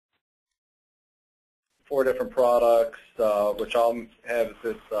4 different products, which all have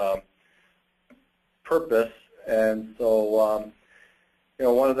this purpose. And so,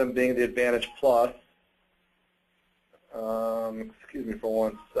 one of them being the Advantage Plus. Excuse me for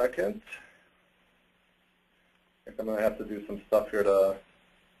 1 second. I think I'm going to have to do some stuff here to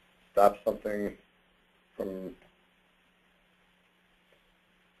stop something from...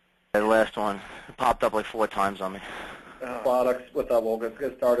 The last one popped up like 4 times on me. Products with, we'll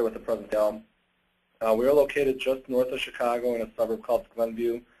get started with the present GTL. We are located just north of Chicago in a suburb called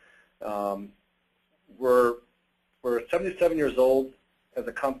Glenview. We're 77 years old as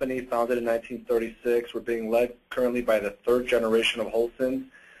a company, founded in 1936. We're being led currently by the 3rd generation of Holsons.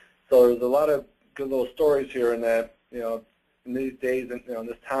 So there's a lot of good little stories here in that, in these days, in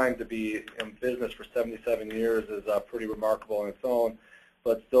this time, to be in business for 77 years is pretty remarkable in its own.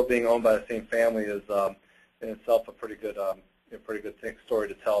 But still being owned by the same family is in itself a pretty good story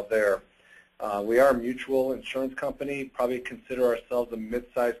to tell there. We are a mutual insurance company. Probably consider ourselves a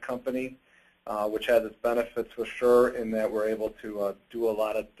mid-sized company, which has its benefits for sure in that we're able to do a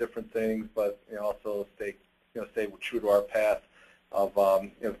lot of different things, but also stay true to our path of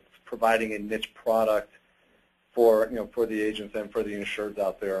providing a niche product for the agents and for the insureds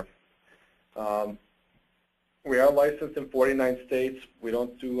out there. We are licensed in 49 states. We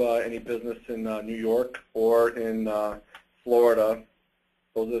don't do any business in New York or in Florida.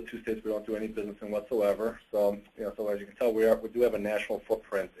 Those are the 2 states we don't do any business in whatsoever. So, so as you can tell, we do have a national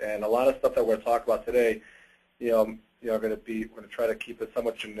footprint, and a lot of stuff that we're going to talk about today, we're going to try to keep it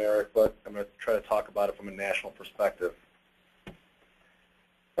somewhat generic, but I'm going to try to talk about it from a national perspective.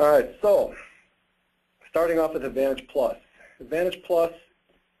 All right, so starting off with Advantage Plus. Advantage Plus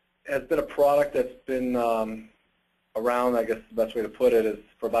has been a product that's been around, I guess the best way to put it, is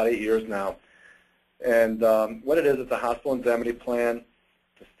for about 8 years now. And what it is, it's a hospital indemnity plan.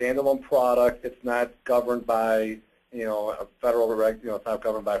 It's a standalone product. It's not governed by, a federal it's not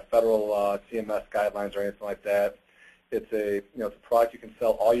governed by federal CMS guidelines or anything like that. It's a, it's a product you can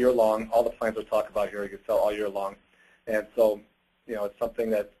sell all year long. All the plans we'll talk about here, you can sell all year long. And so, it's something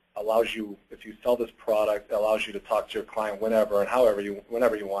that allows you, if you sell this product, it allows you to talk to your client whenever and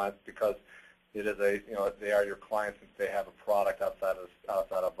whenever you want, because it is a, they are your clients since they have a product outside of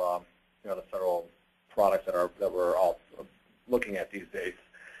the federal products that we're all looking at these days.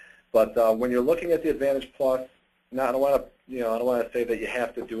 But when you're looking at the Advantage Plus, now I don't want to say that you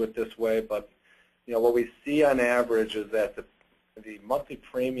have to do it this way, but what we see on average is that the monthly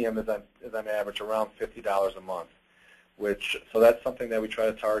premium is on average around $50 a month. So that's something that we try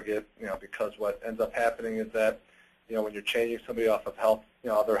to target, because what ends up happening is that, when you're changing somebody off of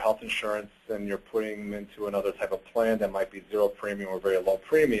other health insurance and you're putting them into another type of plan that might be 0 premium or very low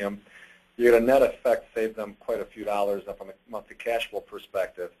premium, you're going to net effect save them quite a few dollars from a monthly cash flow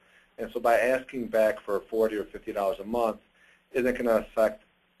perspective. And so by asking back for $40 or $50 a month isn't going to affect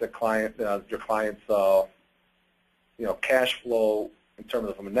the client, your client's, cash flow in terms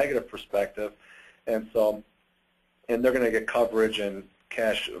of from a negative perspective, and they're going to get coverage and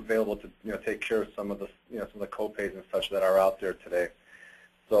cash available to take care of some of the some of the co-pays and such that are out there today.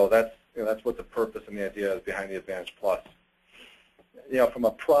 So that's what the purpose and the idea is behind the Advantage Plus. From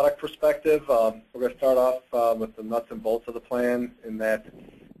a product perspective, we're going to start off with the nuts and bolts of the plan, in that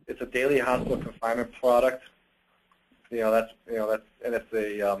it's a daily hospital confinement product. And it's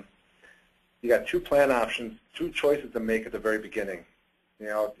a you got 2 plan options, 2 choices to make at the very beginning.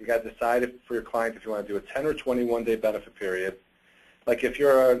 You got to decide for your client if you want to do a 10 or 21-day benefit period. Like if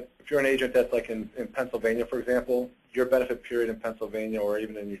you're an agent that's like in Pennsylvania, for example, your benefit period in Pennsylvania or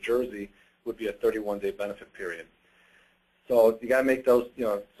even in New Jersey would be a 31-day benefit period. So you got to make those,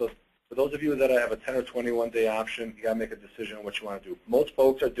 so for those of you that have a 10 or 21-day option, you got to make a decision on what you want to do. Most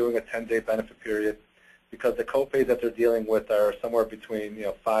folks are doing a 10-day benefit period because the co-pays that they're dealing with are somewhere between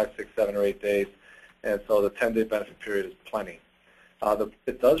 5, 6, 7, or 8 days, and so the 10-day benefit period is plenty.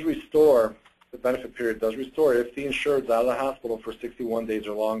 It does restore, the benefit period does restore if the insured's out of the hospital for 61 days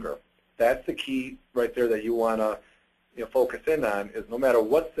or longer. That's the key right there that you want to focus in on, is no matter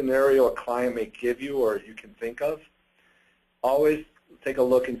what scenario a client may give you or you can think of, always take a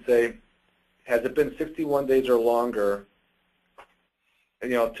look and say, has it been 61 days or longer,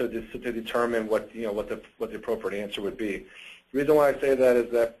 to determine what the appropriate answer would be. The reason why I say that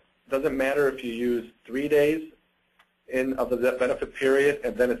is that it doesn't matter if you use 3 days of the benefit period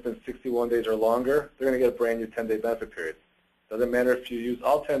and then it's been 61 days or longer, they're going to get a brand new 10-day benefit period. Doesn't matter if you use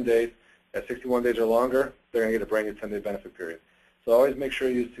all 10 days at 61 days or longer, they're going to get a brand new 10-day benefit period. So always make sure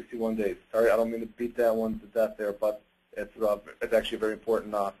you use 61 days. Sorry, I don't mean to beat that one to death there, but it's actually a very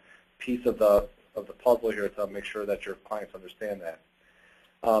important piece of the puzzle here to make sure that your clients understand that.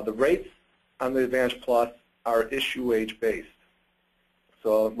 The rates on the Advantage Plus are issue age based.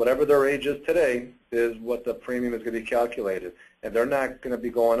 So whatever their age is today is what the premium is going to be calculated, and they're not going to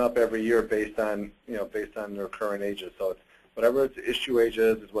be going up every year based on their current ages. So it's whatever its issue age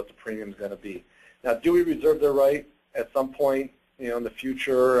is what the premium is going to be. Now, do we reserve the right at some point in the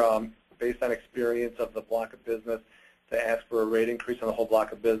future, based on experience of the block of business, to ask for a rate increase on the whole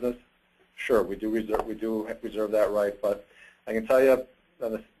block of business? Sure, we do reserve that right, but I can tell you,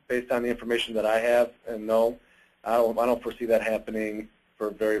 based on the information that I have and know, I don't foresee that happening for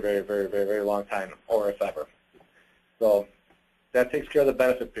a very, very, very, very, very long time, or if ever. So that takes care of the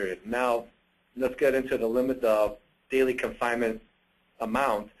benefit period. Now, let's get into the limit of daily confinement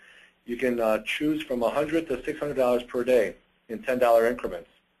amount. You can choose from $100 to $600 per day in $10 increments.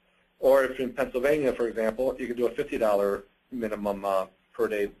 Or if in Pennsylvania, for example, you can do a $50 minimum per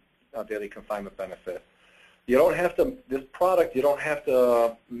day daily confinement benefit. You don't have to, this product, you don't have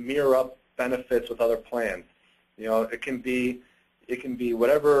to mirror up benefits with other plans. It can be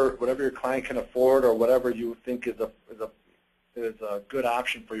whatever your client can afford, or whatever you think is a good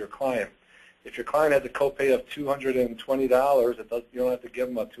option for your client. If your client has a copay of $220, you don't have to give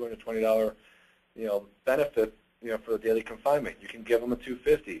them a $220 benefit for the daily confinement. You can give them a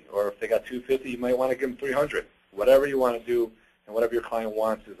 $250, or if they got $250, you might want to give them $300. Whatever you want to do and whatever your client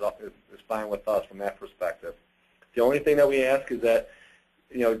wants is fine with us from that perspective. The only thing that we ask is that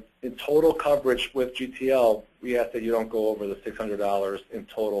in total coverage with GTL, we ask that you don't go over the $600 in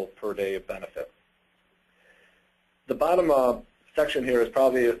total per day of benefit. The bottom section here is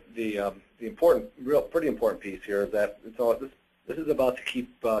probably the pretty important piece here. Is that this is about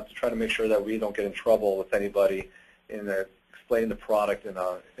to try to make sure that we don't get in trouble with anybody in explaining the product in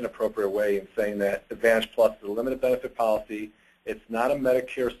an inappropriate way and saying that Advantage Plus is a limited benefit policy. It's not a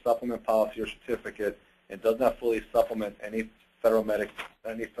Medicare supplement policy or certificate. It does not fully supplement any federal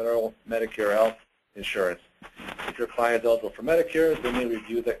Medicare health insurance. If your client is eligible for Medicare, then they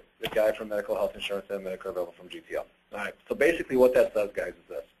review the guide for medical health insurance and Medicare available from GTL. All right. So basically, what that says, guys, is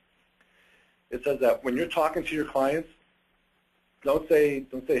this: it says that when you're talking to your clients, don't say,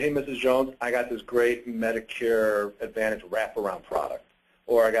 hey, Mrs. Jones, I got this great Medicare Advantage wraparound product,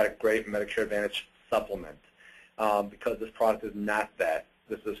 or I got a great Medicare Advantage supplement, because this product is not that.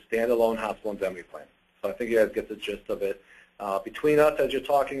 This is a standalone hospital indemnity plan. So I think you guys get the gist of it. Between us, as you're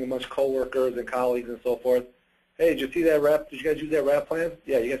talking amongst coworkers and colleagues and so forth, hey, did you see that wrap? Did you guys use that wrap plan?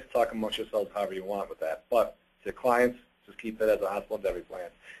 Yeah, you guys can talk amongst yourselves however you want with that. But to clients, just keep it as a hospital indemnity plan,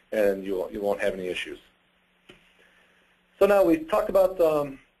 and you won't have any issues. So now we've talked about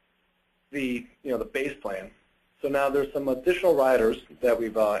the base plan. So now there's some additional riders that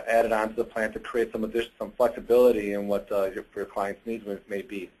we've added onto the plan to create some flexibility in what your client's needs may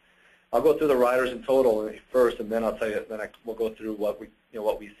be. I'll go through the riders in total first, and then I'll tell you. Then we'll go through what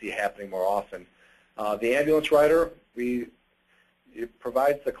we see happening more often. The ambulance rider, it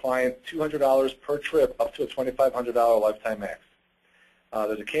provides the client $200 per trip up to a $2,500 lifetime max.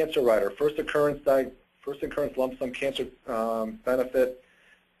 There's a cancer rider, first occurrence lump sum cancer benefit.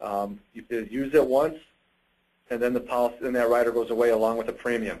 You use it once, and then the policy and that rider goes away along with the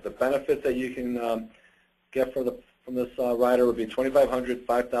premium. The benefits that you can get from this rider would be $2,500,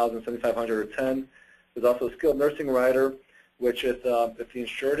 $5,000, $7,500, or $10,000. There's also a skilled nursing rider, which if the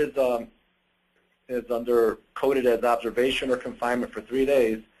insured is coded as observation or confinement for 3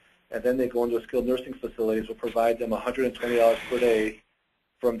 days, and then they go into a skilled nursing facilities, will provide them $120 per day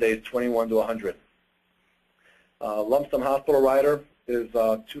from days 21 to 100. Lump sum hospital rider is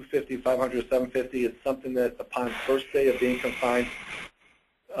 $250, $500, $750. It's something that upon first day of being confined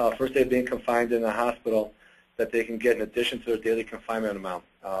in a hospital, that they can get in addition to their daily confinement amount.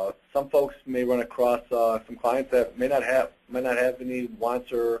 Some folks may run across some clients that may not have any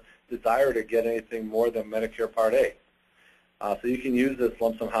wants or desire to get anything more than Medicare Part A. So you can use this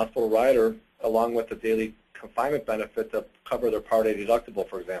lump sum hospital rider along with the daily confinement benefit to cover their Part A deductible,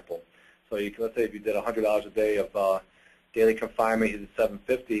 for example. So you can, let's say if you did $100 a day of daily confinement, you did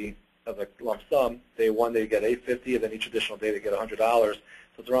 $750 of the lump sum. Day one they get $850, and then each additional day they get $100. So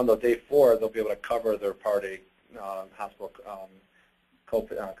it's around the day 4 they'll be able to cover their Part A hospital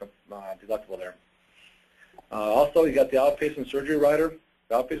deductible there. Also, you got the outpatient surgery rider.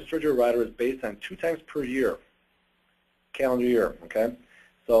 The outpatient surgery rider is based on 2 times per year, calendar year. Okay,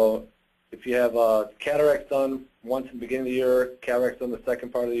 so if you have cataracts done once in the beginning of the year, cataracts done the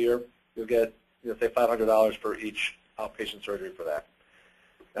second part of the year, you'll get say $500 for each outpatient surgery for that.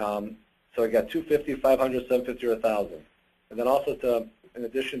 So you got $250, $500, $750, or $1,000, and then also in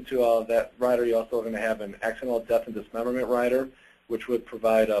addition to that rider, you're also going to have an accidental death and dismemberment rider, which would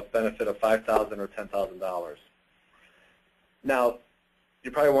provide a benefit of $5,000 or $10,000. Now,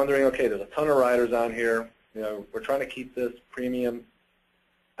 you're probably wondering, okay, there's a ton of riders on here. You know, we're trying to keep this premium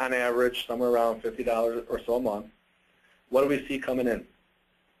on average somewhere around $50 or so a month. What do we see coming in?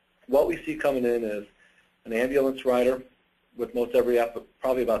 What we see coming in is an ambulance rider with most every,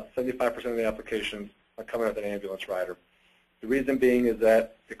 probably about 75% of the applications are coming with an ambulance rider. The reason being is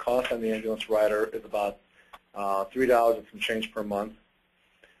that the cost on the ambulance rider is about $3 and some change per month,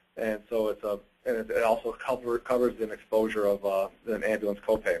 and so it also covers an exposure of an ambulance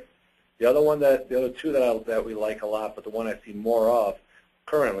copay. The other two that we like a lot, but the one I see more of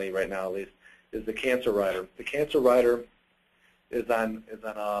currently, right now at least, is the cancer rider. The cancer rider is on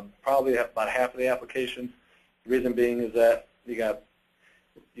probably about half of the applications. The reason being is that you got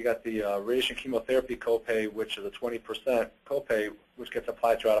the radiation chemotherapy copay, which is a 20% copay, which gets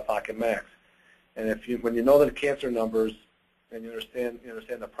applied to out-of-pocket max. And when you know the cancer numbers and you understand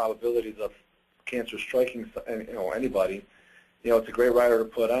the probabilities of cancer striking anybody, it's a great rider to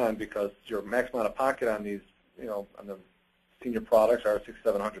put on because your max amount of pocket on these, on the senior products are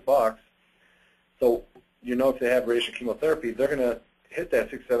 $600-700. So if they have radiation chemotherapy, they're going to hit that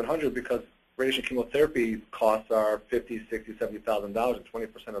 $600-700 because radiation chemotherapy costs are $50,000, $60,000, $70,000, and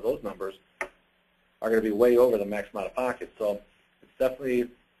 20% of those numbers are going to be way over the max amount of pocket. So it's definitely,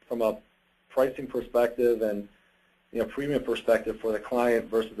 from a pricing perspective and premium perspective for the client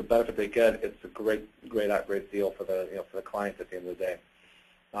versus the benefit they get, it's a great deal for the client at the end of the day.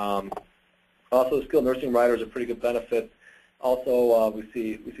 Also, the skilled nursing rider is a pretty good benefit. Also, we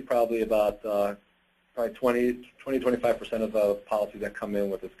see probably about 20-25% of the policies that come in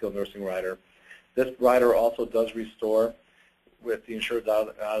with a skilled nursing rider. This rider also does restore with the insured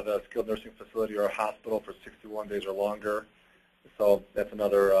out of the skilled nursing facility or a hospital for 61 days or longer. So that's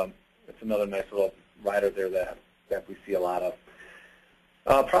another nice little rider there that we see a lot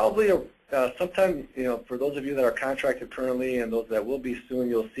of. Probably sometime, for those of you that are contracted currently and those that will be soon,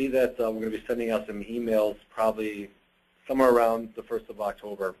 you'll see that we're going to be sending out some emails probably somewhere around the 1st of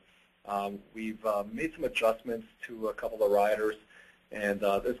October. We've made some adjustments to a couple of riders, and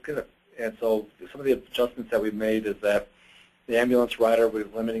so some of the adjustments that we've made is that the ambulance rider, we're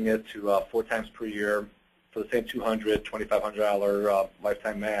limiting it to 4 times per year for the same $2,500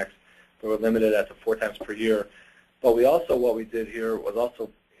 lifetime max, but we're limited at 4 times per year. But what we did here was also,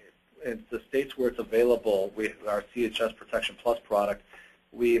 in the states where it's available, our CHS Protection Plus product,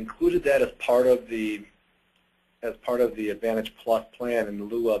 we included that as part of the Advantage Plus plan in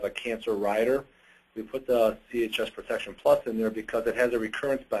lieu of a cancer rider. We put the CHS Protection Plus in there because it has a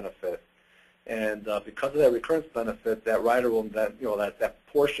recurrence benefit, and because of that recurrence benefit, that rider will that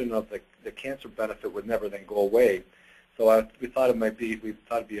portion of the cancer benefit would never then go away. So we thought it'd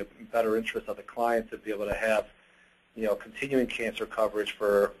be a better interest of the client to be able to have continuing cancer coverage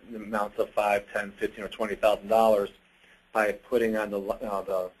for amounts of $5, $10, $15, or $20,000 by putting on the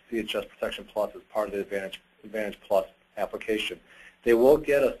CHS Protection Plus as part of the Advantage Plus application. They will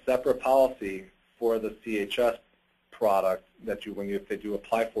get a separate policy for the CHS product if they do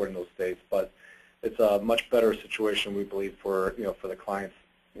apply for it in those states, but it's a much better situation, we believe, for the clients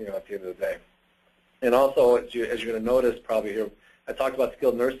at the end of the day. And also, as you're going to notice probably here, I talked about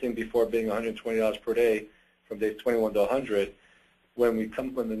skilled nursing before being $120 per day from days 21 to 100. With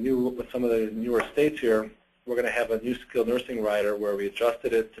some of the newer states here, we're going to have a new skilled nursing rider where we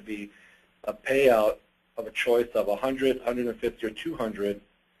adjusted it to be a payout of a choice of 100, 150, or 200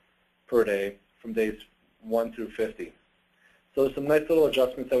 per day from days 1 through 50. So there's some nice little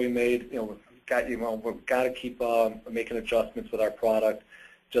adjustments that we made. We've got to keep making adjustments with our product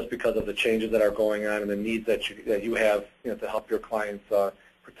just because of the changes that are going on and the needs that you have to help your clients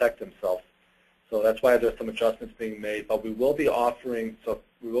protect themselves. So that's why there's some adjustments being made. But we will be offering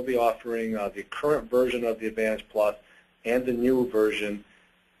the current version of the Advantage Plus and the new version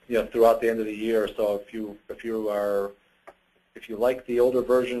throughout the end of the year. So if you like the older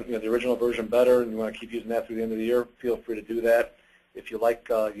version, the original version better, and you want to keep using that through the end of the year, feel free to do that. If you like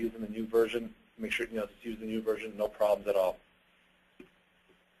using the new version, make sure just use the new version, no problems at all.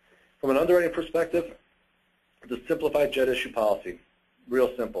 From an underwriting perspective, the simplified jet issue policy,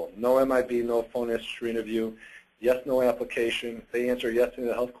 real simple. No MIB, no phone history interview, yes, no application. If they answer yes to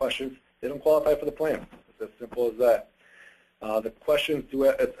the health questions, they don't qualify for the plan. It's as simple as that. The questions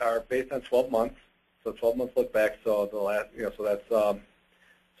are based on 12 months, so 12 months look back. So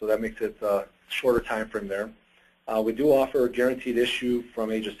that makes it a shorter time frame there. We do offer a guaranteed issue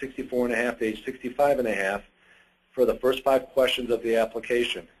from ages 64.5 to age 65.5 for the first 5 questions of the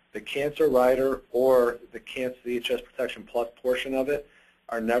application. The cancer rider or the CHS Protection Plus portion of it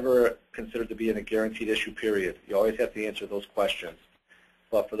are never considered to be in a guaranteed issue period. You always have to answer those questions.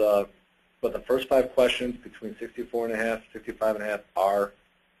 But for the but the first 5 questions between 64.5, 65.5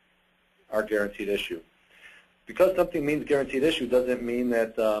 are guaranteed issue. Because something means guaranteed issue doesn't mean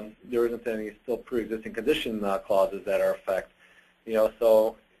that there isn't any still pre-existing condition clauses that are effect.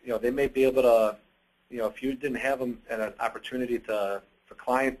 So they may be able to, if you didn't have them an opportunity to, if a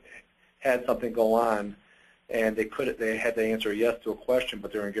client had something go on and they had to answer yes to a question,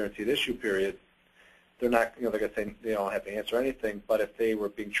 but they're in guaranteed issue period, they're not, they're going to say they don't have to answer anything. But if they were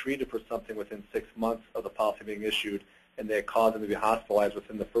being treated for something within 6 months of the policy being issued and they caused them to be hospitalized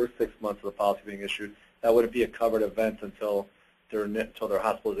within the first 6 months of the policy being issued, that wouldn't be a covered event until their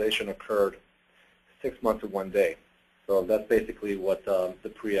hospitalization occurred 6 months and 1 day. So that's basically what the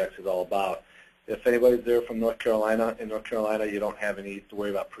pre-X is all about. If anybody's there from North Carolina, in North Carolina, you don't have any to worry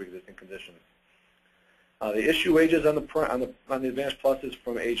about pre-existing conditions. The issue ages on the Advanced Plus is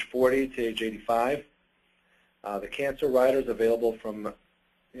from age 40 to age 85. The cancer rider is available from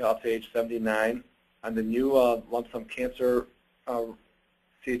up to age 79. On the new lump sum cancer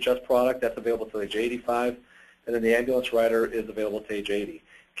CHS product, that's available to age 85, and then the ambulance rider is available to age 80.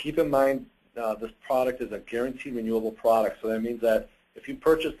 Keep in mind, this product is a guaranteed renewable product, so that means that if you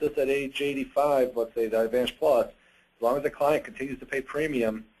purchase this at age 85, let's say the Advanced Plus, as long as the client continues to pay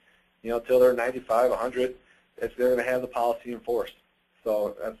premium, until they're 95, 100, they're going to have the policy enforced.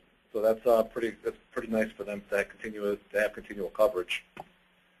 So that's pretty nice for them to have continual coverage.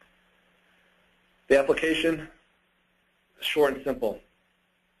 The application is short and simple.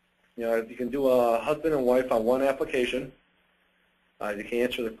 You can do a husband and wife on one application. You can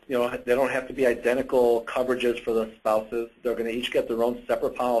answer they don't have to be identical coverages for the spouses. They're going to each get their own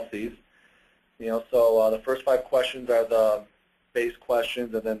separate policies. So the first 5 questions are the base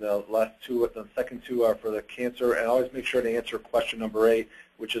questions, and then the second 2 are for the cancer. And always make sure to answer question number 8,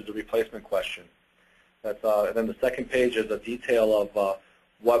 which is the replacement question. And then the second page is a detail of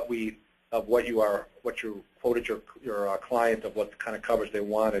what you quoted your client of what kind of coverage they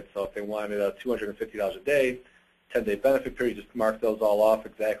wanted. So if they wanted $250 a day, 10-day benefit period, just mark those all off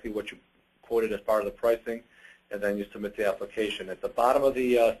exactly what you quoted as part of the pricing, and then you submit the application. At the bottom of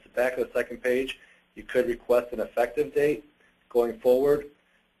the back of the second page, you could request an effective date going forward.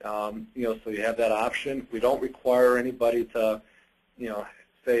 So you have that option. We don't require anybody to,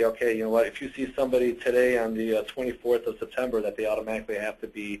 say, okay, if you see somebody today on the 24th of September, that they automatically have to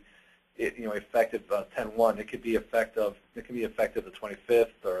be, effective 10/1. It could be effective. It can be effective the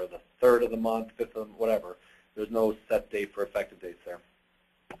 25th or the 3rd of the month, 5th of whatever. There's no set date for effective dates there.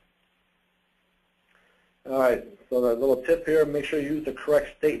 All right. So the little tip here: make sure you use the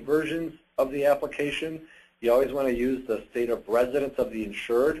correct state versions of the application. You always want to use the state of residence of the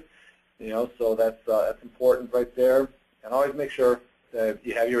insured. So that's important right there. And always make sure that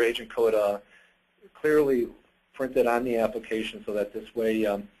you have your agent code clearly printed on the application, so that this way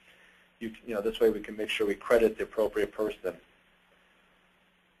this way we can make sure we credit the appropriate person.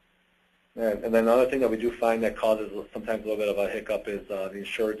 And then another thing that we do find that causes sometimes a little bit of a hiccup is the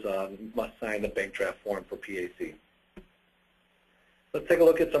insured must sign the bank draft form for PAC. Let's take a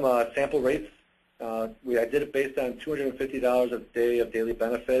look at some sample rates. I did it based on $250 a day of daily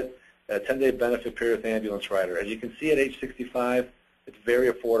benefit, a 10-day benefit period with ambulance rider. As you can see, at age 65, it's very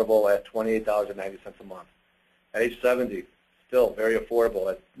affordable at $28.90 a month. At age 70, still very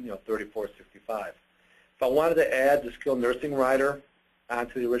affordable at $34.65. If I wanted to add the skilled nursing rider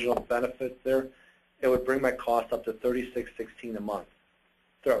onto the original benefits there, it would bring my cost up to $36.16 a month.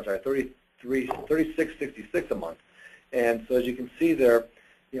 I'm sorry, $36.66 a month. And so as you can see there,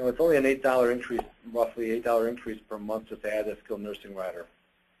 it's only an $8 increase, roughly $8 increase per month just to add a skilled nursing rider.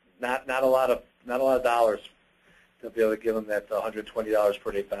 Not a lot of dollars to be able to give them that $120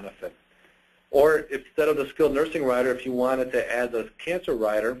 per day benefit. Or instead of the skilled nursing rider, if you wanted to add the cancer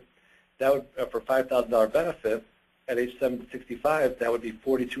rider, that would for $5,000 benefit at age 65, that would be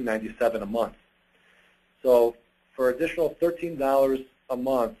 $42.97 a month. So for additional $13 a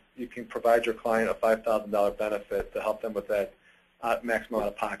month, you can provide your client a $5,000 benefit to help them with that maximum out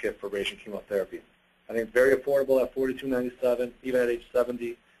of pocket for radiation chemotherapy. I think it's very affordable at $42.97, even at age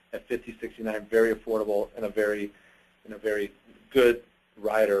 70 at $50.69, very affordable and a very good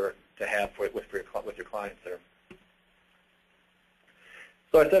rider to have with your clients there.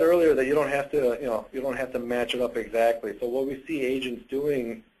 So I said earlier that you don't have to match it up exactly. So what we see agents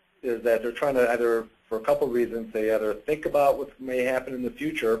doing is that they're trying to either, for a couple of reasons, they either think about what may happen in the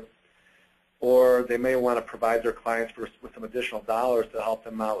future, or they may want to provide their clients with some additional dollars to help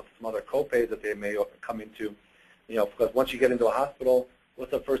them out with some other copays that they may come into. Because once you get into a hospital,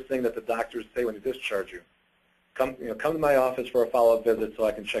 what's the first thing that the doctors say when they discharge you? Come to my office for a follow-up visit so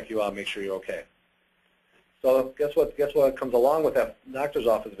I can check you out and make sure you're okay. So guess what comes along with that doctor's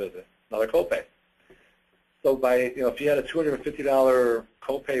office visit? another copay. So if you had a $250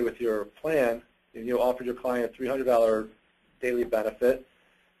 copay with your plan, and you offered your client a $300 daily benefit,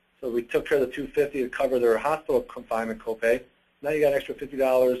 so we took care of the $250 to cover their hospital confinement copay. Now you got an extra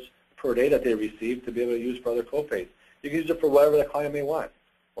 $50 per day that they receive to be able to use for other copays. You can use it for whatever the client may want,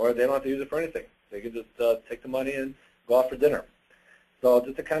 or they don't have to use it for anything. They can just take the money and go out for dinner. So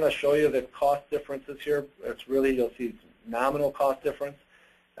just to kind of show you the cost differences here, it's really, you'll see nominal cost difference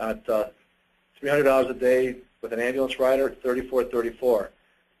at $300 a day with an ambulance rider, $34.34.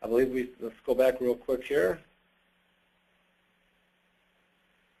 I believe let's go back real quick here.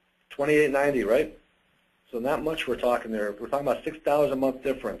 $28.90, right? So not much we're talking there. We're talking about $6 a month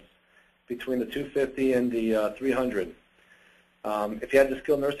difference between the $250 and the $300. If you had the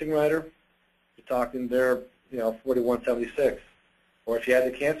skilled nursing rider, you're talking there, $41.76. Or if you had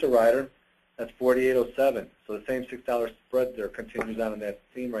the cancer rider, that's $48.07. So the same $6 spread there continues on in that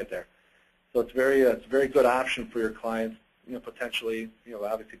theme right there. So it's a very good option for your clients, potentially,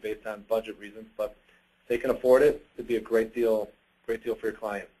 obviously based on budget reasons, but if they can afford it, it'd be a great deal for your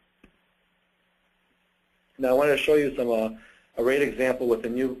client. Now I wanted to show you a rate example with the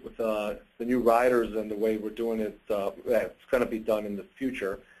new riders and the way we're doing it. It's going to be done in the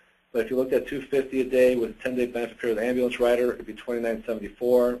future. But if you looked at $250 a day with a 10-day benefit period of the ambulance rider, it'd be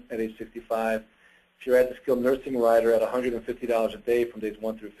 $29.74 at age 65. If you're at the skilled nursing rider at $150 a day from days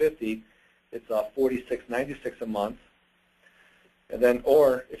 1 through 50, it's $46.96 a month. And then,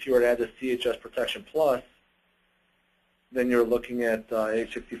 or if you were to add the CHS Protection Plus, then you're looking at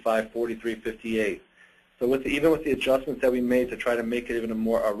age 65, $43.58. So even with the adjustments that we made to try to make it even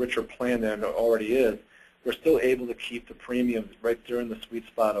a richer plan than it already is, we're still able to keep the premiums right there in the sweet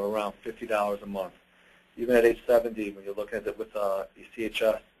spot of around $50 a month. Even at age 70, when you're looking at it with the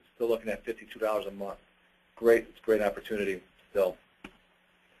CHS, still looking at $52 a month. It's a great opportunity still.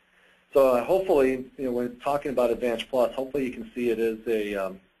 So hopefully, when talking about Advantage Plus, hopefully you can see it is it's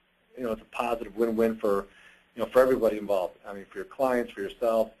a positive win-win for everybody involved. I mean, for your clients, for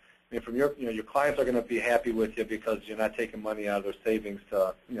yourself. I mean, from your clients are going to be happy with you because you're not taking money out of their savings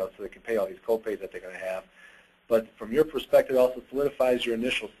to, so they can pay all these copays that they're going to have. But from your perspective, it also solidifies your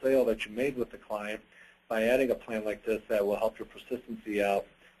initial sale that you made with the client by adding a plan like this that will help your persistency out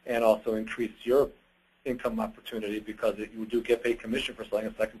and also increase your income opportunity because you do get paid commission for selling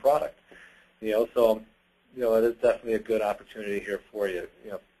a second product. So it is definitely a good opportunity here for you,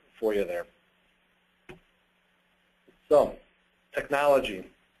 there. So, technology.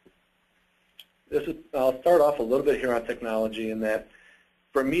 I'll start off a little bit here on technology in that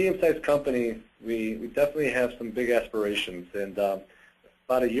for a medium-sized company, we definitely have some big aspirations. And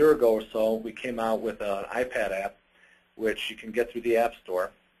about a year ago or so, we came out with an iPad app, which you can get through the App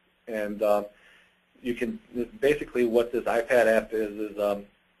Store. And basically what this iPad app is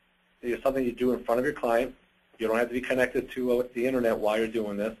something you do in front of your client. You don't have to be connected to the internet while you're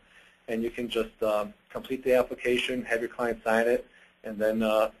doing this. And you can just complete the application, have your client sign it, and then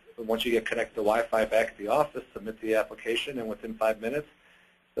once you get connected to Wi-Fi back at the office, submit the application, and within 5 minutes,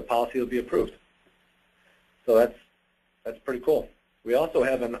 the policy will be approved. So that's pretty cool. We also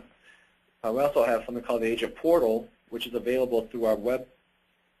have something called the Agent Portal, which is available through our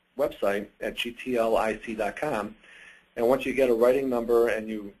website at gtlic.com. And once you get a writing number and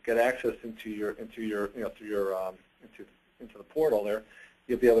you get access into the portal there,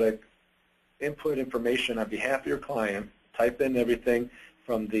 you'll be able to input information on behalf of your client, type in everything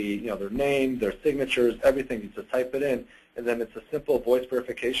from their name, their signatures, everything. You just type it in, and then it's a simple voice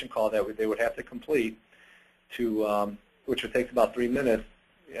verification call that they would have to complete, which would take about 3 minutes.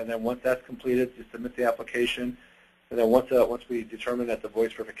 And then once that's completed, you submit the application. And then once we determine that the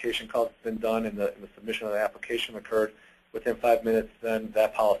voice verification call has been done and the submission of the application occurred, within 5 minutes, then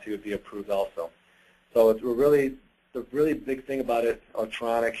that policy would be approved also. So the really big thing about it,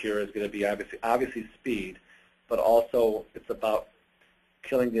 electronic here, is going to be obviously speed, but also it's about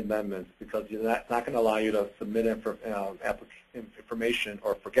killing the amendments because it's not going to allow you to submit information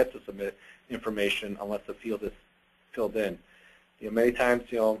or forget to submit information unless the field is filled in. Many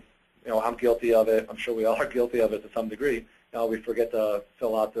times, I'm guilty of it. I'm sure we all are guilty of it to some degree. We forget to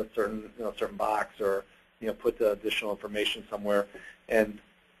fill out this certain box or put the additional information somewhere, and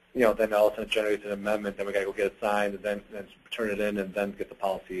then all of a sudden it generates an amendment. Then we got to go get it signed, and then turn it in, and then get the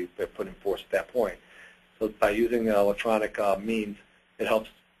policy put in force at that point. So by using electronic means, it helps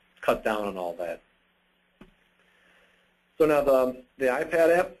cut down on all that. So now the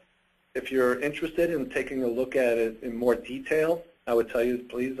iPad app, if you're interested in taking a look at it in more detail, I would tell you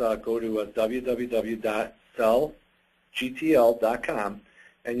please go to www.sellgtl.com,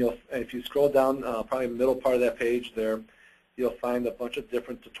 and if you scroll down probably the middle part of that page there, you'll find a bunch of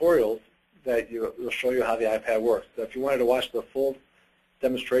different tutorials that will show you how the iPad works. So if you wanted to watch the full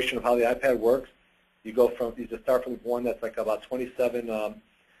demonstration of how the iPad works, you just start from one that's like about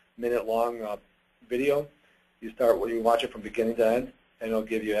 27-minute long video. You watch it from beginning to end, and it'll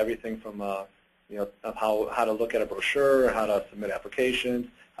give you everything from of how to look at a brochure, how to submit applications,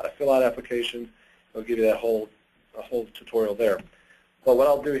 how to fill out applications. It'll give you a whole tutorial there. But what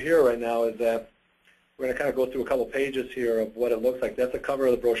I'll do here right now is that we're going to kind of go through a couple pages here of what it looks like. That's the cover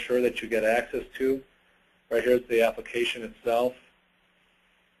of the brochure that you get access to. Right here's the application itself.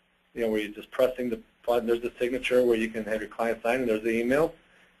 Where you're just pressing the button. There's the signature where you can have your client sign, and there's the email.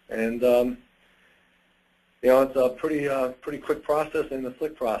 And it's a pretty quick process and a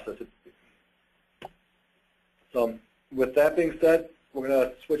slick process. So with that being said, we're going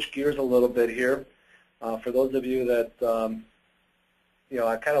to switch gears a little bit here. For those of you that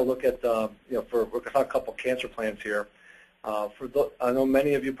I kind of look at we're going to talk a couple cancer plans here. I know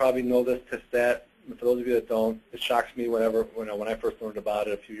many of you probably know this to stat. For those of you that don't, it shocks me when I first learned about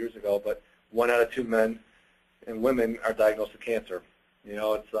it a few years ago. But 1 out of 2 men and women are diagnosed with cancer.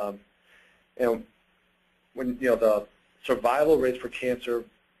 It's and when the survival rates for cancer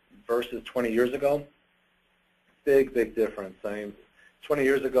versus 20 years ago, big difference. I mean, 20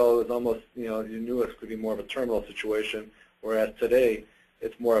 years ago it was almost you knew it could be more of a terminal situation, whereas today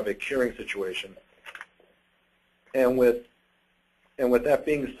it's more of a curing situation. And with that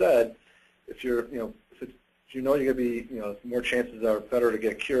being said, if you're you're going to be more chances are better to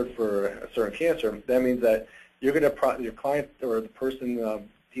get cured for a certain cancer, that means that you're going to your client or the person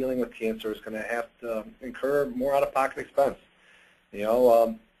dealing with cancer is going to have to incur more out-of-pocket expense.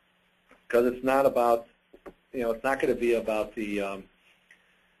 Because it's not about it's not going to be about the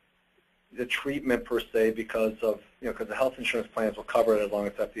treatment per se because the health insurance plans will cover it as long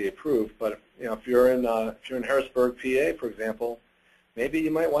as it's FDA approved. But if you're in Harrisburg, PA, for example, maybe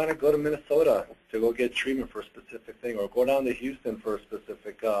you might want to go to Minnesota to go get treatment for a specific thing, or go down to Houston for a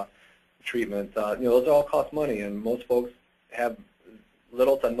specific treatment. Those all cost money, and most folks have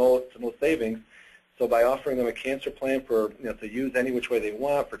little to no savings. So by offering them a cancer plan for to use any which way they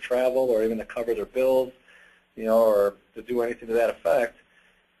want for travel, or even to cover their bills, or to do anything to that effect,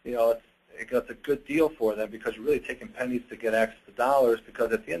 it's a good deal for them, because you're really taking pennies to get access to dollars.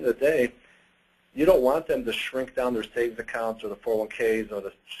 Because at the end of the day, you don't want them to shrink down their savings accounts or the 401ks or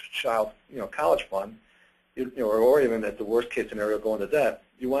the child college fund, or even at the worst case scenario go into debt.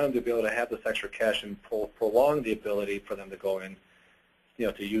 You want them to be able to have this extra cash and prolong the ability for them to go in,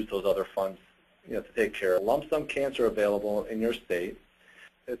 to use those other funds, to take care of lump sum cancer available in your state.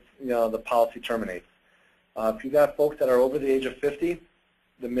 It's the policy terminates. If you got folks that are over the age of 50,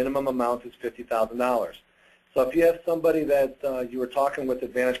 the minimum amount is $50,000. So if you have somebody that you were talking with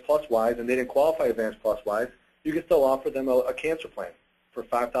Advantage Plus wise and they didn't qualify Advantage Plus wise, you can still offer them a cancer plan for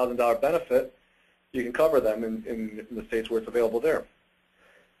 $5,000 benefit. You can cover them in the states where it's available there.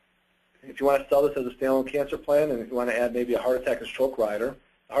 If you want to sell this as a standalone cancer plan, and if you want to add maybe a heart attack and stroke rider,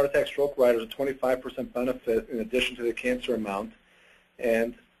 a heart attack stroke rider is a 25% benefit in addition to the cancer amount.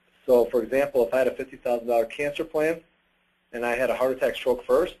 And so, for example, if I had a $50,000 cancer plan and I had a heart attack stroke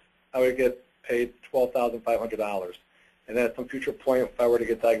first, I would get paid $12,500. And then at some future point, if I were to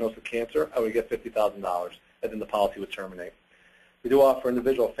get diagnosed with cancer, I would get $50,000, and then the policy would terminate. We do offer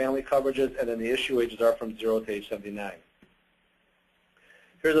individual family coverages, and then the issue ages are from 0 to age 79.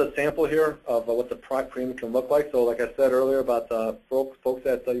 Here's a sample here of what the premium can look like. So like I said earlier about the folks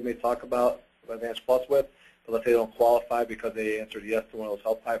that you may talk about Advantage Plus with, but let's say they don't qualify because they answered yes to one of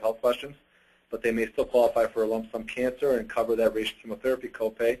those 5 health questions, but they may still qualify for a lump sum cancer and cover that radiation chemotherapy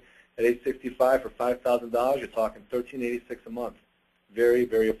copay. At age 65 for $5,000, you're talking $1,386 a month. Very,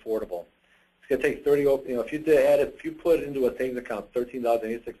 very affordable. It's going to take 30. If you put it into a savings account,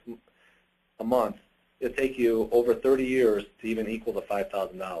 $13.86 a month, it'll take you over 30 years to even equal the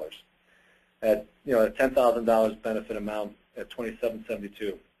 $5,000. At a $10,000 benefit amount at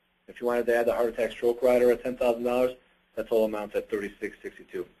 $27.72. If you wanted to add the heart attack stroke rider at $10,000, that total amount at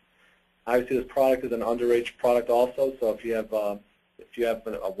 $36.62. Obviously, this product is an underage product also, so if you have a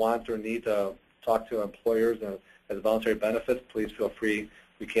want or need to talk to employers as voluntary benefits, please feel free.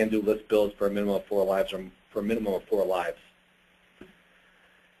 We can do list bills for a minimum of 4 lives or for a minimum of 4 lives.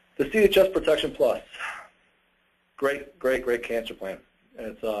 The CHS Protection Plus, great cancer plan.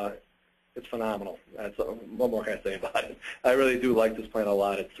 It's phenomenal. What more can I say about it? I really do like this plan a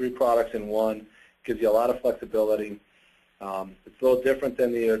lot. It's 3 products in one, gives you a lot of flexibility. It's a little different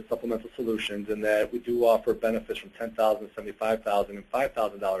than the supplemental solutions in that we do offer benefits from $10,000, $75,000, and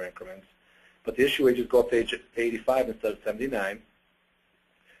 $5,000 increments. But the issue ages go up to age 85 instead of 79.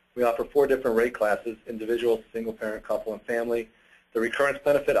 We offer 4 different rate classes: individual, single parent, couple, and family. The recurrence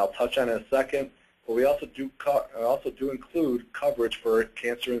benefit I'll touch on in a second, but we also do include coverage for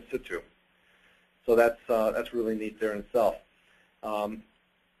cancer in situ. So that's really neat there in itself.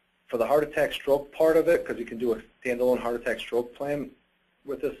 For the heart attack stroke part of it, because you can do a standalone heart attack stroke plan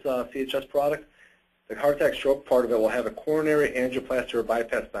with this CHS product, the heart attack stroke part of it will have a coronary angioplasty or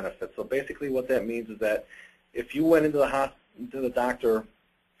bypass benefit. So basically what that means is that if you went into the doctor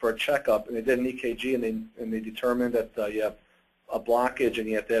for a checkup and they did an EKG and they determined that you have a blockage and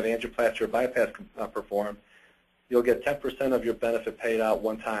you have to have angioplasty or bypass performed, you'll get 10% of your benefit paid out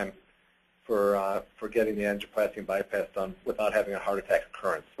one time for getting the angioplasty and bypass done without having a heart attack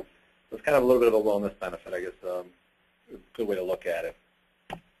occurrence. So it's kind of a little bit of a wellness benefit, I guess, a good way to look at it.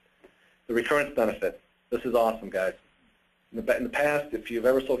 The recurrence benefit. This is awesome, guys. In the past, if you've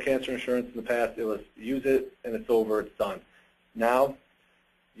ever sold cancer insurance in the past, it was use it and it's over, it's done. Now,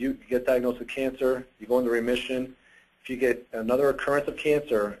 you get diagnosed with cancer, you go into remission. If you get another occurrence of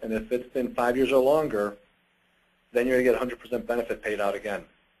cancer, and if it's been 5 years or longer, then you're going to get 100% benefit paid out again.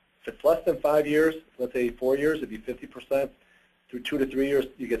 If it's less than 5 years, let's say 4 years, it'd be 50%. Through 2 to 3 years,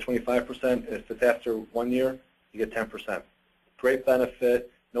 you get 25%. And if it's after 1 year, you get 10%. Great benefit,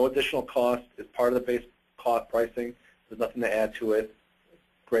 no additional cost. It's part of the base cost pricing. There's nothing to add to it.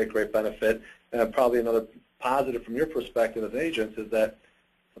 Great, great benefit. And probably another positive from your perspective as agents is that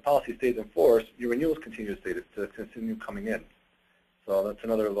the policy stays in force, your renewals continue to continue coming in. So that's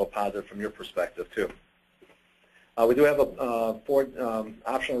another little positive from your perspective too. We do have 4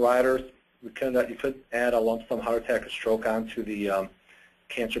 optional riders. You could add a lump sum heart attack or stroke onto the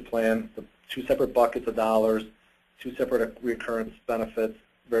cancer plan. The 2 separate buckets of dollars, 2 separate recurrence benefits.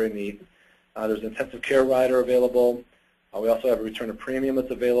 Very neat. There's an intensive care rider available. We also have a return of premium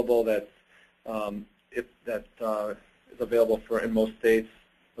that's available that is available in most states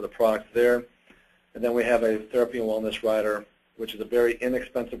for the products there. And then we have a therapy and wellness rider, which is a very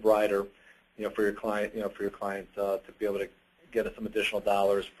inexpensive rider, for your client, to be able to get some additional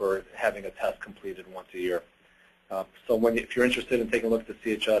dollars for having a test completed once a year. So if you're interested in taking a look at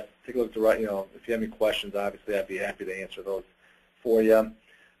the CHS, take a look at the if you have any questions, obviously I'd be happy to answer those for you.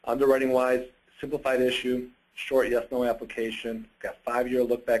 Underwriting-wise, simplified issue, short yes/no application, got 5-year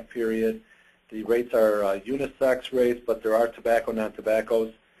look-back period. The rates are unisex rates, but there are tobacco,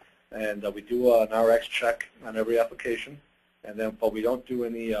 non-tobaccos, and we do an RX check on every application, but we don't do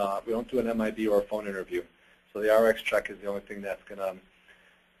any an MID or a phone interview. So the RX check is the only thing that's gonna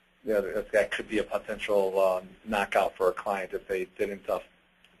that could be a potential knockout for a client if they didn't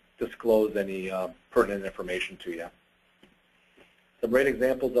disclose any pertinent information to you. Some great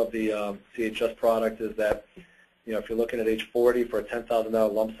examples of the CHS product is that, if you're looking at age 40 for a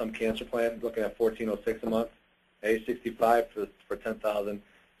 $10,000 lump sum cancer plan, looking at $1,406 a month. Age 65 for $10,000,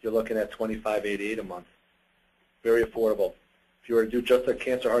 you're looking at $2,588 a month. Very affordable. If you were to do just a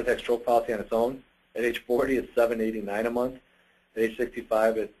cancer, heart attack, stroke policy on its own, at age 40 it's $789 a month. At age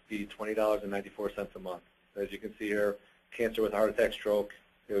 65 it'd be $20.94 a month. As you can see here, cancer with heart attack, stroke,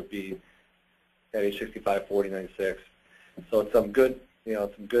 it would be at age 65 $40.96. So it's some good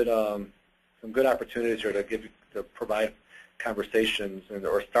opportunities here to provide conversations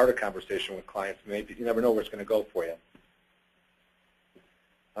or start a conversation with clients. Maybe you never know where it's going to go for you.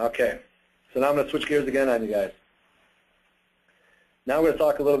 Okay, so now I'm going to switch gears again on you guys. Now I'm going to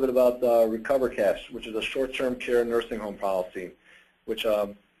talk a little bit about Recover Cash, which is a short-term care nursing home policy, which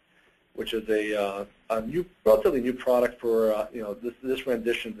is a relatively new product for this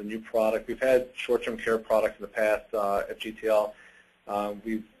rendition is a new product. We've had short-term care products in the past at GTL.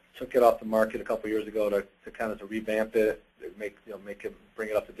 We took it off the market a couple years ago to kind of revamp it, bring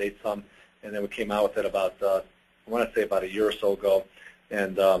it up to date some, and then we came out with it about I want to say about a year or so ago,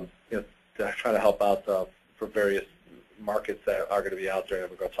 and to try to help out for various markets that are going to be out there that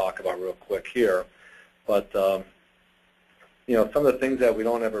we're going to talk about real quick here. But some of the things that we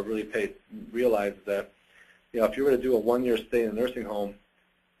don't ever really realize is that if you were to do a 1-year stay in a nursing home,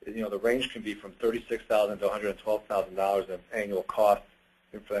 the range can be from $36,000 to $112,000 of annual cost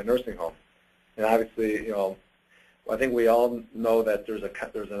for that nursing home. And obviously, I think we all know that there's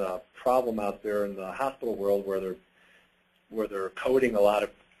a problem out there in the hospital world where they're coding a lot of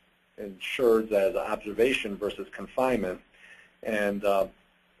insureds as observation versus confinement. And so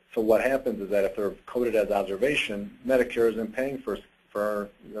what happens is that if they're coded as observation, Medicare isn't paying for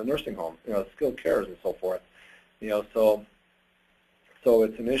the nursing home, skilled cares and so forth. So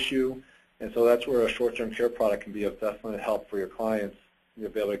it's an issue, and so that's where a short-term care product can be of definite help for your clients. You'll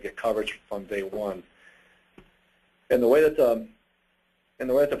be able to get coverage from day one. And the way that the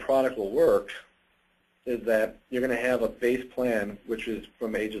product will work is that you're going to have a base plan, which is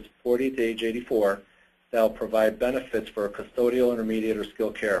from ages 40 to age 84, that will provide benefits for custodial, intermediate, or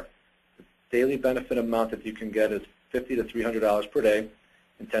skilled care. The daily benefit amount that you can get is $50 to $300 per day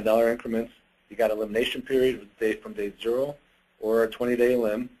in $10 increments. You got elimination period from day 0 or a 20-day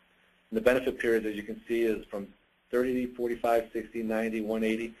limb. And the benefit period, as you can see, is from 30, 45, 60, 90,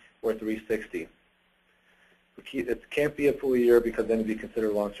 180, or 360. It can't be a full year because then it would be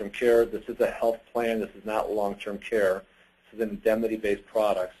considered long-term care. This is a health plan. This is not long-term care. This is an indemnity-based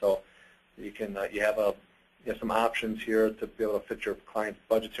product. So you can you have some options here to be able to fit your client's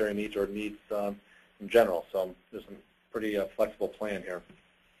budgetary needs or needs in general. So there's some pretty flexible plan here.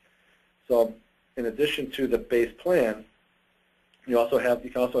 So in addition to the base plan, you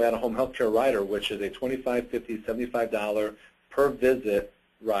can also add a home health care rider, which is a $25, $50, $75 per visit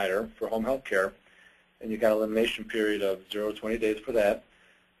rider for home health care. And you got an elimination period of 0 to 20 days for that.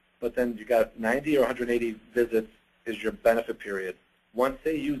 But then you got 90 or 180 visits is your benefit period. Once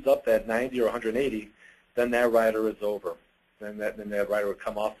they use up that 90 or 180, then that rider is over. Then that rider would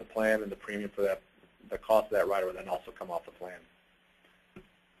come off the plan, and the premium for that, the cost of that rider would then also come off the plan.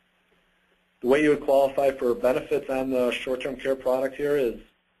 The way you would qualify for benefits on the short-term care product here is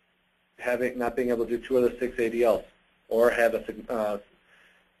not being able to do 2 of the 6 ADLs, or have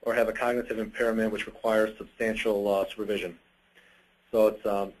a cognitive impairment which requires substantial supervision. So it's,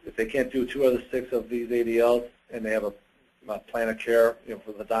 if they can't do 2 of the 6 of these ADLs and they have a plan of care,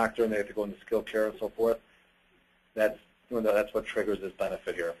 for the doctor, and they have to go into skilled care and so forth, that's what triggers this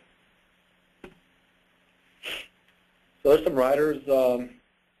benefit here. So there's some riders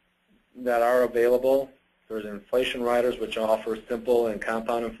that are available. There's inflation riders, which offer simple and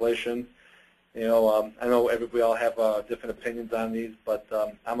compound inflation. I know we all have different opinions on these, but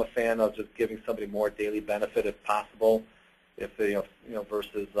I'm a fan of just giving somebody more daily benefit if possible, if they,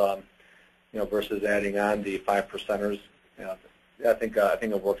 versus adding on the 5%ers. I think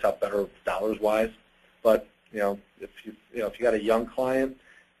it works out better dollars wise. But if you got a young client,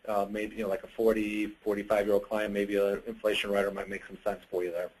 maybe like a 40, 45-year-old client, maybe an inflation rider might make some sense for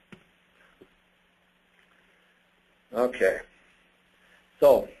you there. Okay,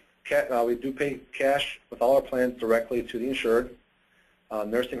 so we do pay cash with all our plans directly to the insured.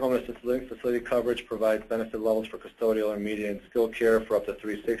 Nursing home and assisted living facility coverage provides benefit levels for custodial, intermediate, and skilled care for up to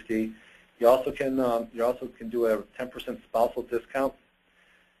 360. You also can do a 10% spousal discount,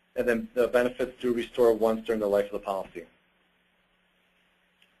 and then the benefits do restore once during the life of the policy.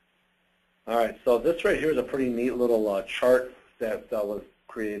 All right, so this right here is a pretty neat little chart that was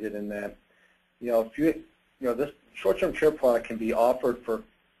created in that, this short-term care product can be offered for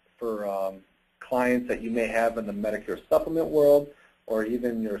clients that you may have in the Medicare supplement world, or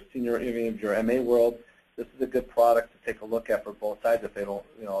even your your MA world. This is a good product to take a look at for both sides if they don't,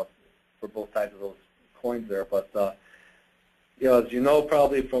 for both sides of those coins there. But as you know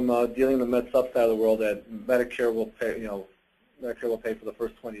probably from dealing in the med sup side of the world, that Medicare will pay, Medicare will pay for the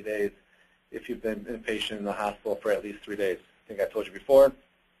first 20 days if you've been inpatient in the hospital for at least 3 days. I think I told you before,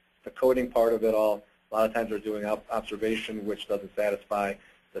 the coding part of it all. A lot of times they're doing observation, which doesn't satisfy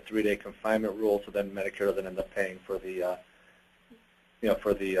the 3-day confinement rule, so then Medicare doesn't end up paying for the,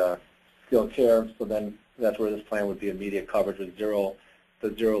 for the skilled care. So then that's where this plan would be immediate coverage with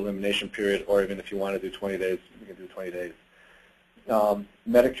the zero elimination period, or even if you want to do 20 days, you can do 20 days.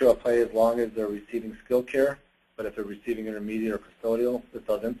 Medicare will pay as long as they're receiving skilled care, but if they're receiving intermediate or custodial, it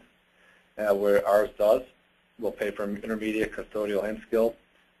doesn't. Where ours does, we'll pay for intermediate, custodial, and skilled.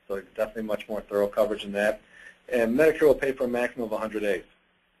 So it's definitely much more thorough coverage than that. And Medicare will pay for a maximum of 100 days.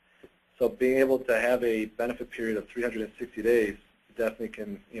 So being able to have a benefit period of 360 days definitely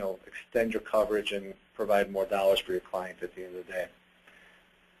can, extend your coverage and provide more dollars for your client at the end of the day.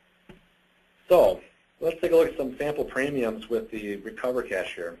 So let's take a look at some sample premiums with the Recover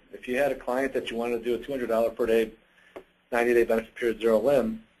Cash here. If you had a client that you wanted to do a $200 per day, 90-day benefit period, 0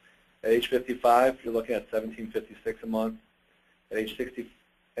 limb, at age 55, you're looking at $17.56 a month. At age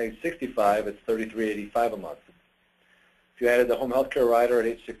 65, it's $33.85 a month. If you added the home health care rider at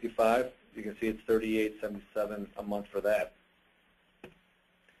age 65, you can see it's $38.77 a month for that.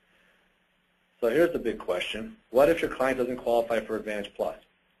 So here's the big question. What if your client doesn't qualify for Advantage Plus?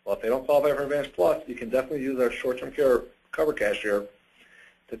 Well, if they don't qualify for Advantage Plus, you can definitely use our short-term care Cover Cash here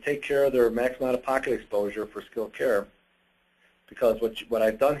to take care of their maximum out-of-pocket exposure for skilled care. Because what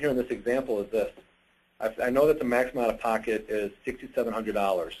I've done here in this example is this. I know that the maximum out-of-pocket is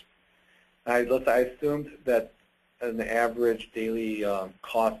 $6,700. I assumed that an average daily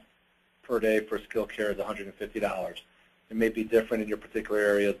cost per day for skilled care is $150. It may be different in your particular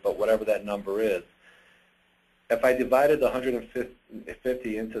areas, but whatever that number is. If I divided the $150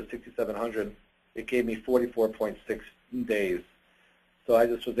 into $6,700, it gave me 44.6 days. So I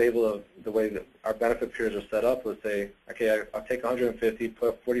just was able to, the way that our benefit periods are set up, was say, okay, I'll take 150, put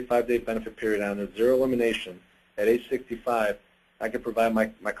a 45-day benefit period on there, zero elimination. At age 65, I can provide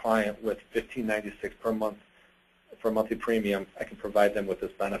my client with $15.96 per month for a monthly premium. I can provide them with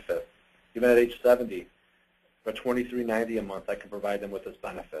this benefit. Even at age 70, for $23.90 a month, I can provide them with this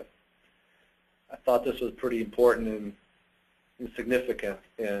benefit. I thought this was pretty important and significant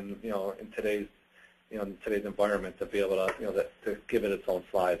in today's environment, to be able to to give it its own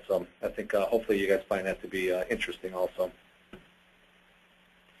slide. So I think hopefully you guys find that to be interesting also.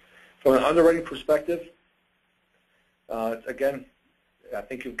 From an underwriting perspective, again, I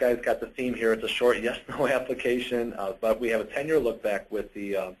think you guys got the theme here. It's a short yes/no application, but we have a 10-year look back with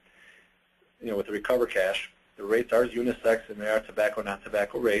the with the Recover Cash. The rates are unisex, and they are tobacco,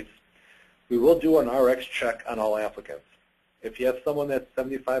 non-tobacco rates. We will do an RX check on all applicants. If you have someone that's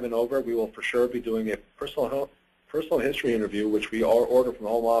 75 and over, we will for sure be doing a personal history interview, which we order from the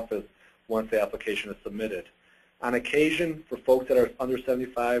home office once the application is submitted. On occasion, for folks that are under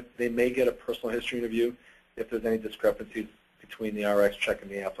 75, they may get a personal history interview if there's any discrepancies between the RX check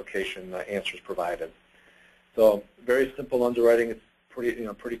and the application answers provided. So very simple underwriting. It's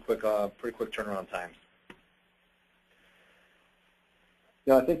pretty quick turnaround times.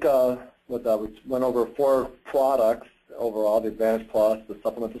 I think we went over 4 products overall: the Advantage Plus, the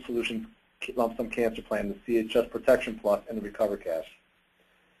Supplemental Solutions Lump Sum Cancer Plan, the CHS Protection Plus, and the Recover Cash.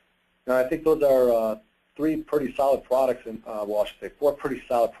 Now, I think those are 3 pretty solid products, well, I should say 4 pretty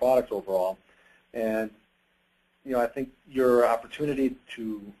solid products overall. And I think your opportunity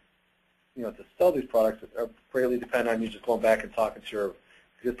to to sell these products greatly depend on you just going back and talking to your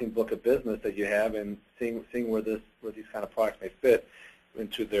existing book of business that you have and seeing where these kind of products may fit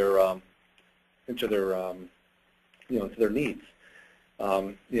into their needs.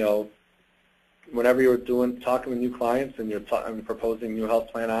 Whenever you're talking with new clients and you're proposing new health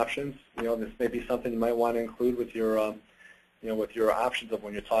plan options, this may be something you might want to include with your with your options of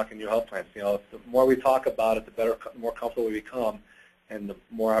when you're talking new health plans. The more we talk about it, the more comfortable we become, and the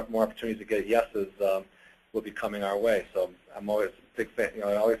more opportunities to get yeses will be coming our way. So I'm always a big fan.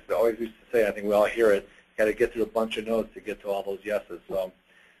 I always used to say, I think we all hear it, got to get through a bunch of no's to get to all those yeses. So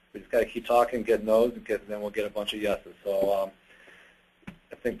we just got to keep talking, get no's, and then we'll get a bunch of yeses. So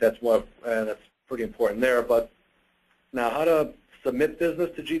I think that's pretty important there. But now, how to submit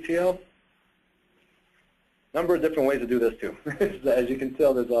business to GTL? Number of different ways to do this too. As you can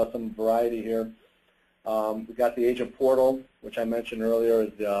tell, there's some variety here. We've got the agent portal, which I mentioned earlier.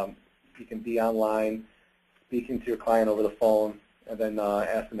 Is you can be online, speaking to your client over the phone, and then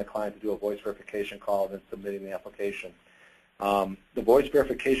asking the client to do a voice verification call, and then submitting the application. The voice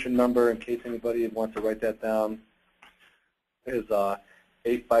verification number, in case anybody wants to write that down, is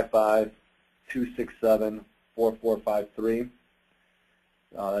 855-267-4453.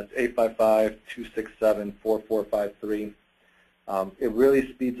 That's 855-267-4453. It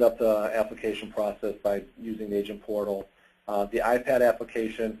really speeds up the application process by using the agent portal. The iPad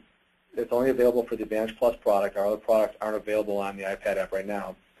application, it's only available for the Advantage Plus product. Our other products aren't available on the iPad app right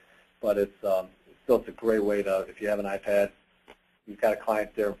now, but it's still a great way to, if you have an iPad, you've got a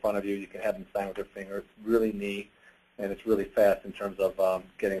client there in front of you, you can have them sign with their finger. It's really neat, and it's really fast in terms of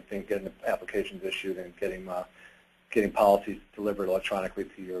getting the applications issued and getting policies delivered electronically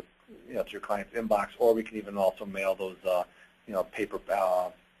to your client's inbox, or we can even also mail those paper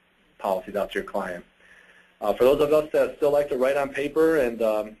policies out to your client. For those of us that still like to write on paper, and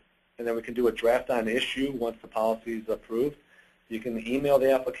then we can do a draft on issue once the policy is approved, you can email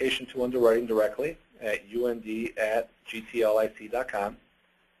the application to underwriting directly at und@gtlic.com,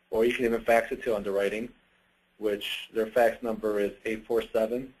 or you can even fax it to underwriting, which their fax number is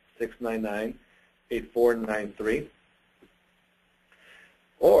 847-699-8493.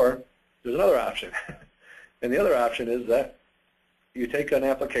 Or there's another option, and the other option is that you take an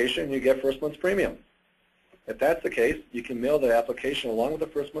application and you get first month's premium. If that's the case, you can mail the application along with the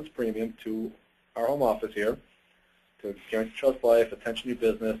first month's premium to our home office here, to Guaranteed Trust Life, Attention New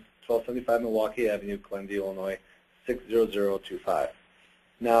Business, 1275 Milwaukee Avenue, Glenview, Illinois, 60025.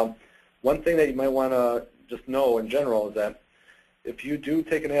 Now, one thing that you might want to just know in general is that if you do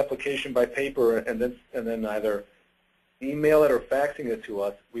take an application by paper and then either email it or faxing it to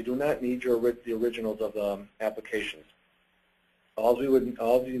us, we do not need the originals of the applications.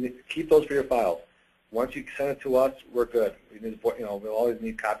 Keep those for your files. Once you send it to us, we're good. We'll always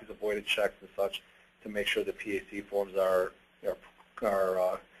need copies of voided checks and such to make sure the PAC forms are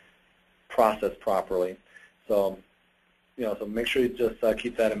processed properly. So, so make sure you just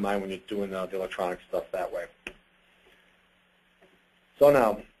keep that in mind when you're doing the electronic stuff that way. So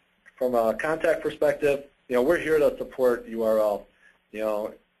now, From a contact perspective, we're here to support URL.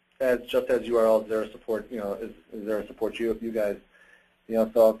 Just as URL is there to support, is there to support you guys.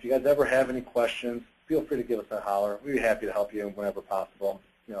 So if you guys ever have any questions, feel free to give us a holler. We'd be happy to help you whenever possible.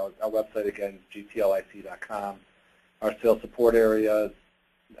 Our website again is gtlic.com. Our sales support area is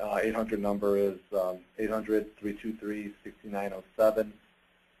 800 number is 800-323-6907.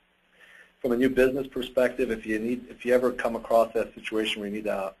 From a new business perspective, if you ever come across that situation where you need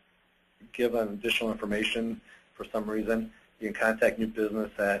to give an additional information for some reason, you can contact new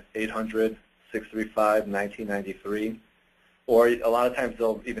business at 800-635-1993. Or a lot of times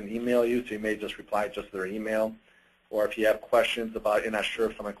they'll even email you, so you may just reply just their email. Or if you have questions about you're not sure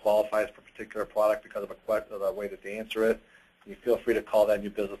if someone qualifies for a particular product because of the way that they answer it, you feel free to call that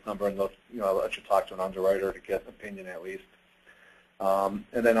new business number and they'll let you talk to an underwriter to get an opinion at least. And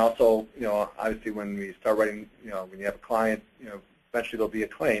then also, obviously when we start writing, when you have a client, eventually there'll be a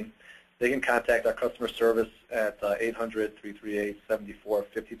claim. They can contact our customer service at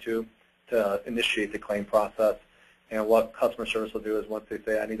 800-338-7452 to initiate the claim process. And what customer service will do is once they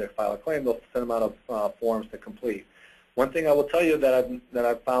say, I need to file a claim, they'll send them out of forms to complete. One thing I will tell you that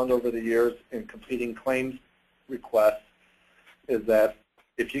I've found over the years in completing claims requests is that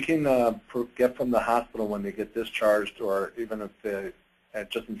if you can get from the hospital when they get discharged, or even if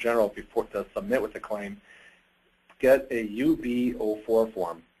just in general before to submit with the claim, get a UB04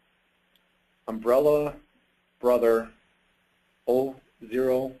 form. Umbrella Brother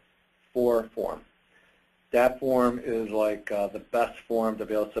 004 form. That form is like the best form to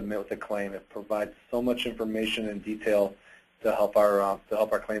be able to submit with a claim. It provides so much information and detail to help our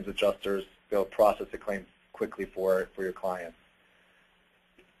claims adjusters be able to process the claim quickly for your clients.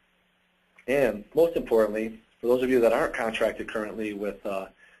 And most importantly, for those of you that aren't contracted currently with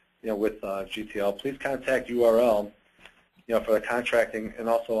GTL, please contact URL, for the contracting, and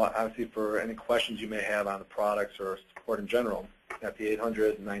also obviously for any questions you may have on the products or support in general at the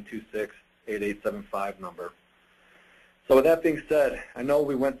 800-926-8875 number. So with that being said, I know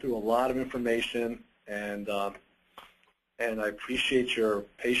we went through a lot of information, and I appreciate your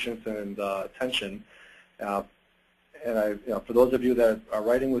patience and attention. And for those of you that are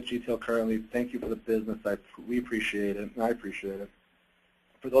writing with GTL currently, thank you for the business. We appreciate it, and I appreciate it.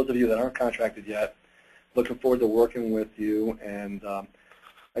 For those of you that aren't contracted yet, looking forward to working with you. And I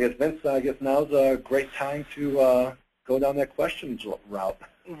guess, Vince, now's a great time to go down that questions route.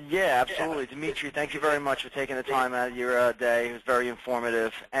 Yeah, absolutely. Dimitri, thank you very much for taking the time out of your day. It was very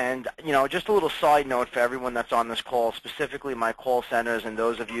informative. And, just a little side note for everyone that's on this call, specifically my call centers and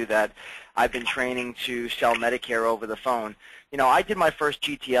those of you that I've been training to sell Medicare over the phone. I did my first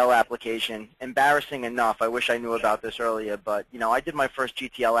GTL application. Embarrassing enough, I wish I knew about this earlier, but, I did my first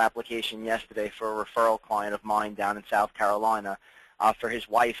GTL application yesterday for a referral client of mine down in South Carolina. For his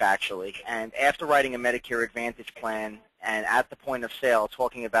wife, actually. And after writing a Medicare Advantage plan and at the point of sale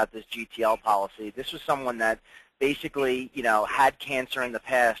talking about this GTL policy, this was someone that basically, had cancer in the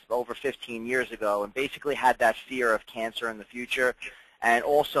past over 15 years ago and basically had that fear of cancer in the future, and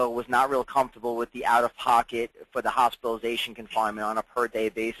also was not real comfortable with the out-of-pocket for the hospitalization confinement on a per-day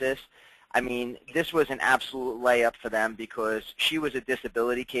basis. I mean, this was an absolute layup for them because she was a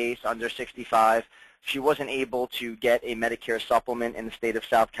disability case under 65. She wasn't able to get a Medicare supplement in the state of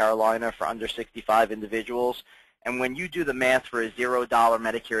South Carolina for under 65 individuals. And when you do the math for a $0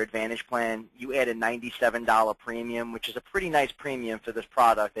 Medicare Advantage plan, you add a $97 premium, which is a pretty nice premium for this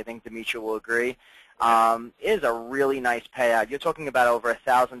product. I think Dimitri will agree. It is a really nice payout. You're talking about over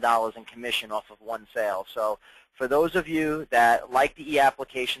 $1,000 in commission off of one sale. So for those of you that like the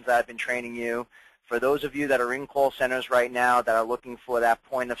e-applications that I've been training you, for those of you that are in call centers right now that are looking for that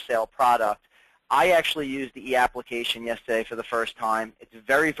point-of-sale product, I actually used the e-application yesterday for the first time. It's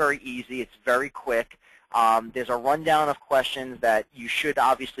very, very easy. It's very quick. There's a rundown of questions that you should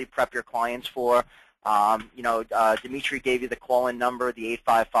obviously prep your clients for. Dimitri gave you the call-in number, the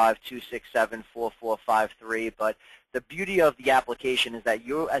 855-267-4453. But the beauty of the application is that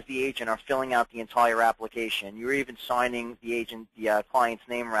you, as the agent, are filling out the entire application. You're even signing the client's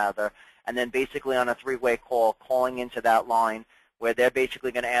name, rather, and then basically on a three-way call, calling into that line, where they're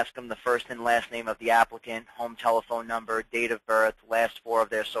basically going to ask them the first and last name of the applicant, home telephone number, date of birth, last four of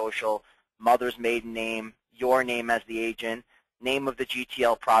their social, mother's maiden name, your name as the agent, name of the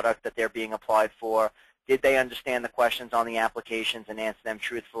GTL product that they're being applied for, did they understand the questions on the applications and answer them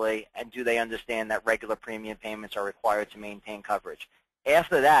truthfully, and do they understand that regular premium payments are required to maintain coverage.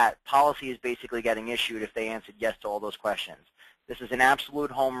 After that, policy is basically getting issued if they answered yes to all those questions. This is an absolute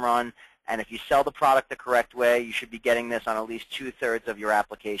home run. And if you sell the product the correct way, you should be getting this on at least 2/3 of your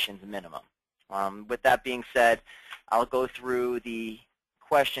applications minimum. With that being said, I'll go through the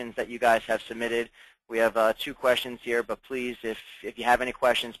questions that you guys have submitted. We have 2 questions here, but please, if you have any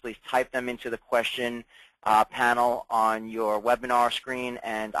questions, please type them into the question panel on your webinar screen,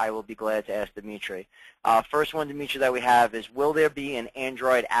 and I will be glad to ask Dimitri. First one, Dimitri, that we have is, will there be an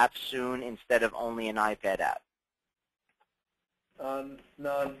Android app soon instead of only an iPad app?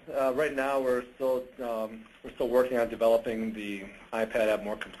 No. Right now, we're still working on developing the iPad app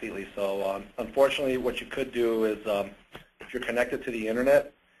more completely. So, unfortunately, what you could do is, if you're connected to the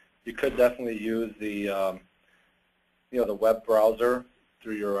internet, you could definitely use the the web browser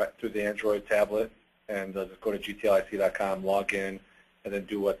through the Android tablet, and just go to gtlic.com, log in, and then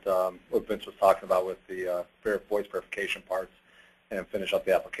do what Vince was talking about with the voice verification parts, and finish up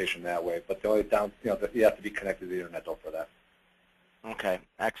the application that way. But the only you have to be connected to the internet though for that. Okay,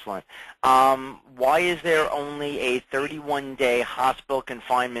 excellent. Why is there only a 31-day hospital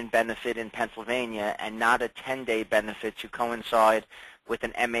confinement benefit in Pennsylvania and not a 10-day benefit to coincide with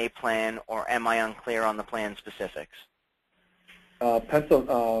an MA plan, or am I unclear on the plan specifics?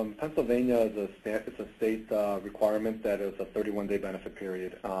 Pennsylvania is a state requirement that is a 31-day benefit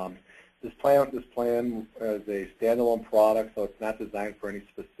period. This plan is a standalone product, so it's not designed for any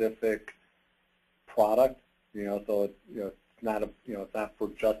specific product. So it's not it's not for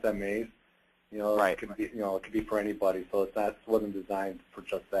just MAs. Right. It could be for anybody. So it wasn't designed for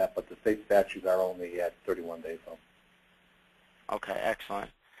just that. But the state statutes are only at 31 days. So. Okay,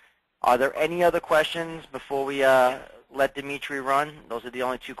 excellent. Are there any other questions before we let Dimitri run? Those are the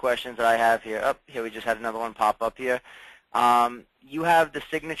only 2 questions that I have here. Oh, here we just had another one pop up here. You have the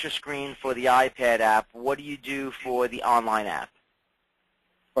signature screen for the iPad app. What do you do for the online app?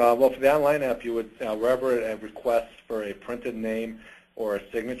 Well, for the online app, you would, wherever it requests for a printed name or a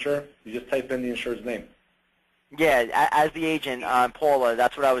signature, you just type in the insured's name. Yeah, as the agent, Paula,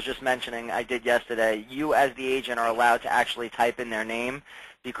 that's what I was just mentioning I did yesterday. You, as the agent, are allowed to actually type in their name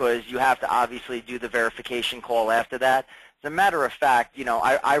because you have to obviously do the verification call after that. As a matter of fact,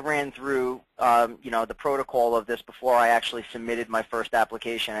 I ran through, the protocol of this before I actually submitted my first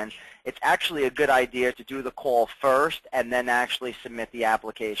application, and it's actually a good idea to do the call first and then actually submit the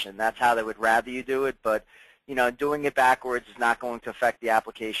application. That's how they would rather you do it, but doing it backwards is not going to affect the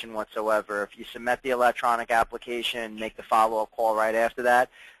application whatsoever. If you submit the electronic application and make the follow-up call right after that,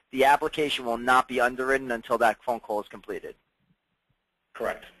 the application will not be underwritten until that phone call is completed.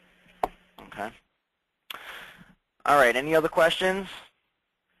 Correct. Okay. All right. Any other questions?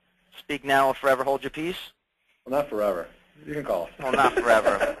 Speak now or forever hold your peace. Well, not forever. You can call us. Well, not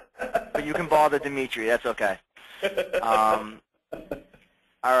forever. But you can bother Dimitri. That's okay.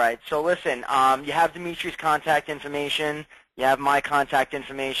 All right. So listen, you have Dimitri's contact information. You have my contact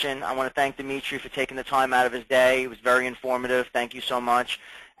information. I want to thank Dimitri for taking the time out of his day. It was very informative. Thank you so much.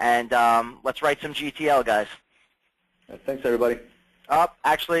 And let's write some GTL, guys. Thanks, everybody. Oh,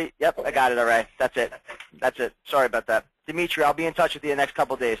 actually, yep, I got it. All right. That's it. That's it. Sorry about that. Dimitri, I'll be in touch with you the next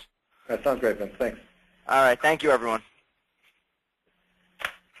couple of days. That sounds great, Vince. Thanks. All right. Thank you, everyone.